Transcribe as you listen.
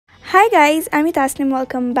Hi guys, আমি Tasnim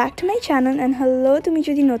welcome back to my channel and hello তুমি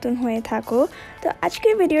যদি নতুন হয়ে থাকো তো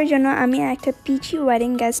আজকের ভিডিওর জন্য আমি একটা peachy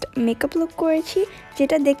wedding guest makeup look করেছি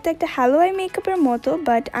যেটা দেখতে একটা হালুয়াই মেকআপের মতো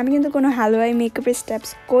বাট আমি কিন্তু কোনো হালুয়াই মেকআপের স্টেপস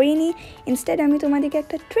করিনি ইনস্টেড আমি তোমাদেরকে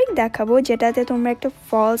একটা ট্রিক দেখাবো যেটাতে তোমরা একটা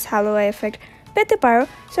ফলস হালুয়া এফেক্ট পেতে পারো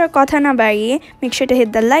সো আর কথা না বাড়িয়ে make sure to hit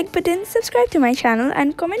the like button subscribe to my channel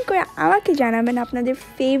and comment করে আমাকে জানাবেন আপনাদের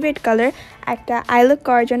ফেভারিট কালার একটা আই লুক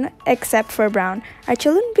করার জন্য এক্সেপ্ট ফর ব্রাউন আর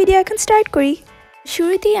চলুন ভিডিও এখন স্টার্ট করি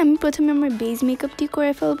শুরুতেই আমি প্রথমে আমার বেস মেকআপটি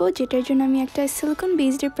করে ফেলবো যেটার জন্য আমি একটা সিলিকন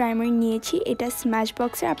বেসডের প্রাইমার নিয়েছি এটা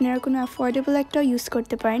স্ম্যাশবক্সের আপনারা কোনো অ্যাফোর্ডেবল একটা ইউজ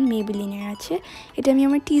করতে পারেন মেবেলিনের আছে এটা আমি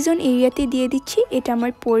আমার টি জোন এরিয়াতে দিয়ে দিচ্ছি এটা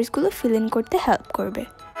আমার পোরসগুলো ফিল ইন করতে হেল্প করবে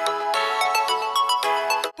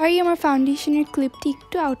আর আমার ফাউন্ডেশনের ক্লিপটি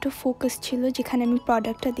একটু আউট অফ ফোকাস ছিল যেখানে আমি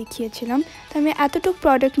প্রোডাক্টটা দেখিয়েছিলাম তো আমি এতটুকু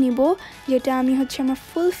প্রোডাক্ট নিব যেটা আমি আমার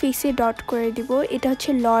ফুল ফেসে ডট করে দিব এটা হচ্ছে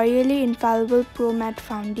লরিয়ালের ইনফালিবল pro mat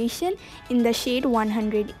foundation in the shade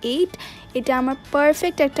 108 এটা আমার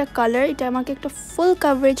পারফেক্ট একটা কালার এটা আমাকে একটা ফুল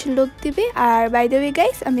কাভারেজ লুক দিবে আর বাই দ্য ওয়ে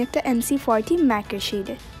গাইস আমি একটা MC40 ম্যাকের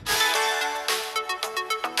শেডে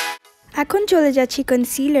এখন চলে যাচ্ছি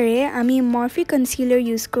কনসিলারে আমি মরফি কনসিলার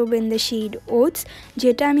ইউজ করব ইন দ্য শেড ওটস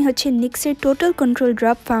যেটা আমি নিক্সের total control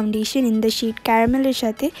drop foundation in the shade ক্যারামেলের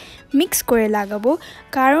সাথে মিক্স করে লাগাবো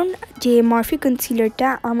কারণ যে মরফি কনসিলারটা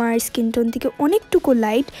আমার স্কিন টোন থেকে অনেকটুকু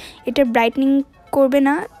লাইট এটা ব্রাইটনিং করবে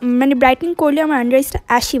না মানে ব্রাইটনিং করলে আমার আন্ডার আইসটা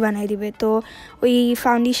অ্যাশি বানিয়ে দিবে তো ওই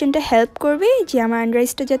ফাউন্ডেশনটা হেল্প করবে যে আমার আন্ডার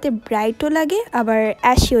আইসটা যাতে ব্রাইটও লাগে আবার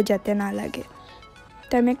অ্যাশিও যাতে না লাগে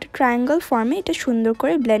তো আমি একটা ট্রায়াঙ্গল ফর্মে এটা সুন্দর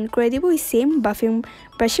করে ব্লেন্ড করে দিব ওই সেম বাফিং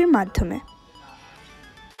ব্রাশের মাধ্যমে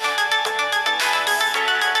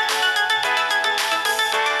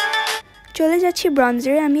চলে যাচ্ছি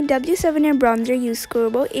ব্রঞ্জারে আমি W7 এর ব্রঞ্জার ইউজ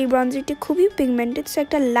করব এই ব্রঞ্জারটি খুবই পিগমেন্টেড সো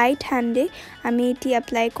একটা লাইট হ্যান্ডে আমি এটি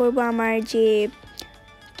অ্যাপ্লাই করব আমার যে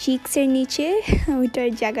চিক্সের নিচে ওইটার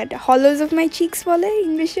জায়গাটা হলোজ অফ মাই চিক্স বলে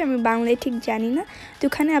ইংলিশে আমি বাংলায় ঠিক জানি না তো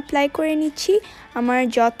ওখানে অ্যাপ্লাই করে নিচ্ছি আমার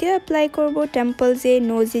যতে অ্যাপ্লাই করব টেম্পলসে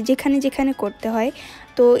নোজে যেখানে যেখানে করতে হয়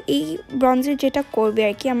তো এই ব্রঞ্জার যেটা করবে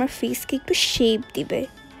আর কি আমার ফেসকে একটু শেপ দিবে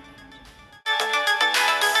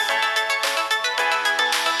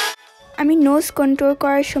আমি নোজ কন্ট্রোল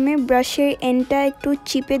করার সময় ব্রাশের এন্ডটা একটু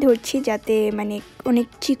চিপে ধরছি যাতে মানে অনেক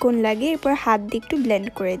চিকন লাগে এরপর হাত দিয়ে একটু ব্লেন্ড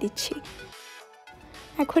করে দিচ্ছি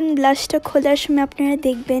এখন ব্লাশটা খোলার সময় আপনারা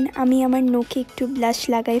দেখবেন আমি আমার নোকে একটু ব্লাশ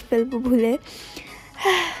লাগাই ফেলবো ভুলে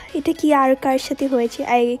এটা কি আর কার সাথে হয়েছে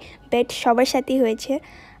আই বেট সবার সাথেই হয়েছে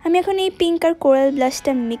আমি এখন এই পিঙ্ক আর কোরাল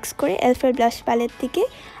ব্লাশটা মিক্স করে এলফের ব্লাশ প্যালেট থেকে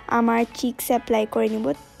আমার চিক্স অ্যাপ্লাই করে নিব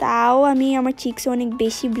তাও আমি আমার চিক্সে অনেক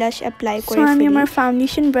বেশি ব্লাশ অ্যাপ্লাই করে আমি আমার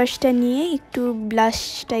ফাউন্ডেশন ব্রাশটা নিয়ে একটু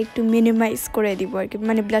ব্লাশটা একটু মিনিমাইজ করে দিব আর কি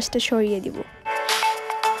মানে ব্লাশটা সরিয়ে দিব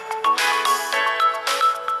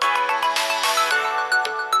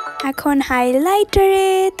এখন হাইলাইটারে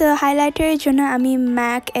তো হাইলাইটারের জন্য আমি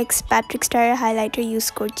ম্যাক এক্স প্যাট্রিক স্টারের হাইলাইটার ইউজ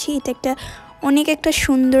করছি এটা একটা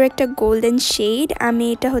সুন্দর একটা গোল্ডেন শেড আমি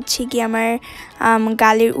এটা কি আমার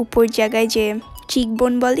গালের উপর জায়গায় যে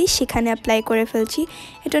চিকবোন বলি সেখানে অ্যাপ্লাই করে ফেলছি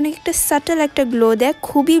এটা অনেক একটা সাটল একটা গ্লো দেয়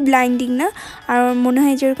খুবই ব্লাইন্ডিং না আর মনে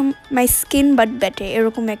হয় যেরকম মাই স্কিন বাট বেটার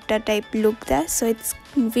এরকম একটা টাইপ লুক দেয় সো ইটস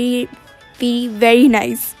ভেরি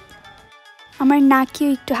নাইস আমার নাকেও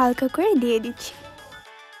একটু হালকা করে দিয়ে দিচ্ছি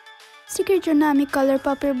লিপস্টিকের জন্য আমি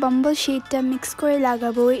কালারপপের বাম্বল শেডটা মিক্স করে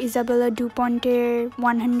লাগাবো ইজাবেলা ডুপন্টের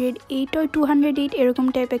 108 or 208 এরকম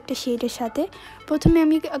টাইপ একটা শেডের সাথে প্রথমে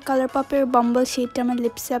আমি কালারপপের বাম্বল শেডটা আমার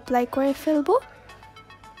লিপসে অ্যাপ্লাই করে ফেলবো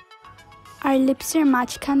আর লিপসের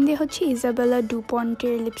মাঝখান দিয়ে ইজাবেলা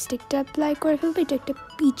ডুপন্টের লিপস্টিকটা অ্যাপ্লাই করে ফেলবো এটা একটা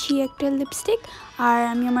পিচি একটা লিপস্টিক আর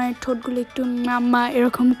আমি আমার ঠোঁটগুলো একটু মাম্মা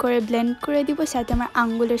এরকম করে ব্লেন্ড করে দিব সাথে আমার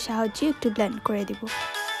আঙ্গুলের সাহায্যে একটু ব্লেন্ড করে দিব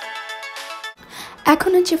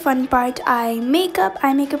এখন ফান পার্ট আই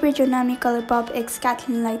মেকআপের জন্য আমি Colourpop X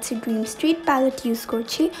kathleenlights dream street palette use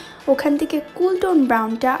করছি ওখান থেকে কুল টোন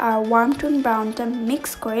ব্রাউনটা আর ওয়ার্ম টোন ব্রাউনটা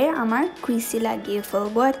মিক্স করে আমার ক্রিসে লাগিয়ে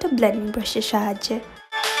ফেলবো একটা ব্লেন্ডিং ব্রাশের সাহায্যে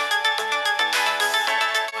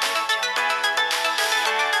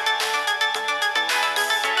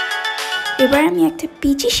এবার আমি একটা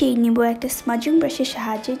পিচি শেড নিব একটা স্মাজিং ব্রাশের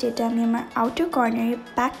সাহায্যে যেটা আমি আমার আউটার কর্নারে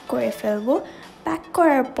প্যাক করে ফেলবো প্যাক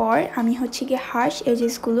করার পর আমি গিয়ে হার্শ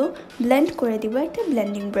এজেসগুলো ব্লেন্ড করে দিব একটা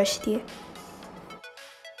ব্লেন্ডিং ব্রাশ দিয়ে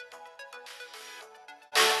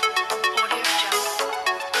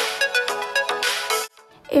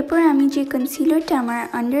এরপর আমি যে কনসিলারটা আমার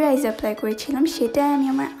আন্ডার আইজ অ্যাপ্লাই করেছিলাম সেটা আমি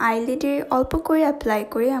আমার আইলিডে অল্প করে অ্যাপ্লাই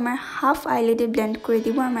করে আমার হাফ আইলিডে ব্লেন্ড করে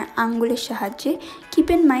দিব আমার আঙ্গুলের সাহায্যে কিপ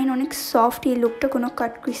ইন মাইন্ড অনেক সফট এই লুকটা কোনো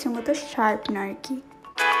কাট ক্রিসের মতো শার্প না আর কি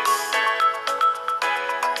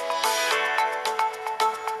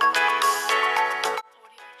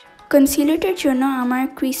কনসিলারের জন্য আমার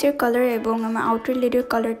ক্রিসের কালার এবং আমার আউটার লিডের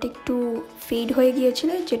কালারটা একটু ফেড হয়ে গিয়েছিল,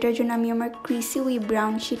 যেটার জন্য আমি আমার ক্রিসে ওই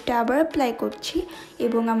ব্রাউন শেডটা আবার অ্যাপ্লাই করছি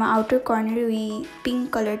এবং আমার আউটার কর্নারে ওই পিঙ্ক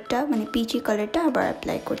কালারটা মানে পিচি কালারটা আবার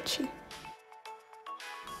অ্যাপ্লাই করছি।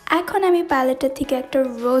 এখন আমি প্যালেটটা থেকে একটা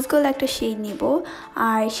রোজ গোল্ড একটা শেড নেব,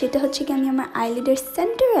 আর সেটা হচ্ছে কি আমি আমার আইলিডের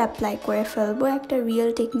সেন্টারে অ্যাপ্লাই করে ফেলবো একটা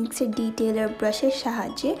রিয়েল টেকনিক্সের ডিটেইলার ব্রাশের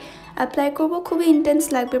সাহায্যে অ্যাপ্লাই করব। খুবই ইন্টেন্স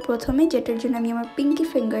লাগবে প্রথমে, যেটার জন্য আমি আমার পিঙ্কি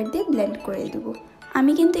ফিঙ্গার দিয়ে ব্লেন্ড করে দেবো।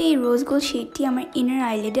 আমি কিন্তু এই রোজ গোল্ড শেডটি আমার ইনার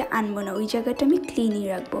আইলিডে আনবো না, ওই জায়গাটা আমি ক্লিনই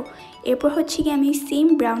রাখবো। এরপর হচ্ছে কি আমি সেম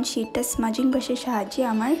ব্রাউন শেডটা স্মাজিং ব্রাশের সাহায্যে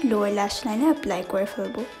আমার লোয়ার ল্যাশ লাইনে অ্যাপ্লাই করে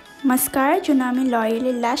ফেলবো। মাস্কারার জন্য আমি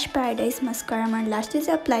লরিয়ালের ল্যাশ প্যারাডাইস মাস্কারা আমার ল্যাশটিতে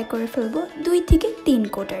অ্যাপ্লাই করে ফেলবো 2 থেকে 3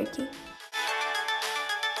 কোট আর কি।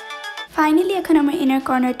 ফাইনালি এখন আমার ইনার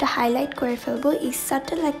কর্নারটা হাইলাইট করে ফেলবো এই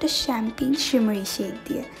সাটল একটা শ্যাম্পেন শিমারি শেড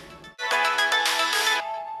দিয়ে।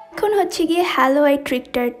 এখন হচ্ছে গিয়ে হ্যালো আই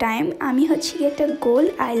ট্রিকটার টাইম। আমি হচ্ছে গিয়ে একটা গোল্ড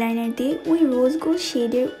আইলাইনার দিয়ে ওই রোজ গোল্ড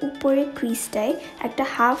শেডের উপরে ক্রিজটায় একটা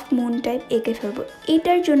হাফ মুন টাইপ এঁকে ফেলবো।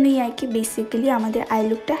 এটার জন্যই আর কি বেসিক্যালি আমাদের আই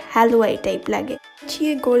লুকটা হ্যালো আই টাইপ লাগে। হচ্ছে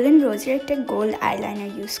গিয়ে গোল্ডেন রোজের একটা গোল্ড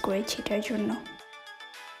আইলাইনার ইউজ করেছি এটার জন্য।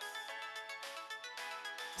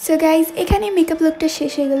 সো গাইজ, এখানে মেকআপ লুকটা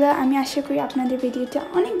শেষ হয়ে গেলো। আমি আশা করি আপনাদের ভিডিওটা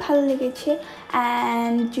অনেক ভালো লেগেছে।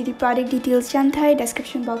 অ্যান্ড যদি প্রোডাক্ট ডিটেলস জানতে হয়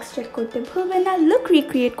ডেসক্রিপশন বক্স চেক করতে ভুলবেন না। লুক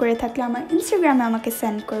রিক্রিয়েট করে থাকলে আমার ইনস্টাগ্রামে আমাকে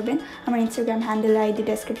সেন্ড করবেন। আমার ইনস্টাগ্রাম হ্যান্ডেল আইডি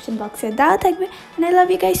ডেসক্রিপশন বক্সে দেওয়া থাকবে। And I love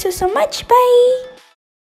you guys so much. By.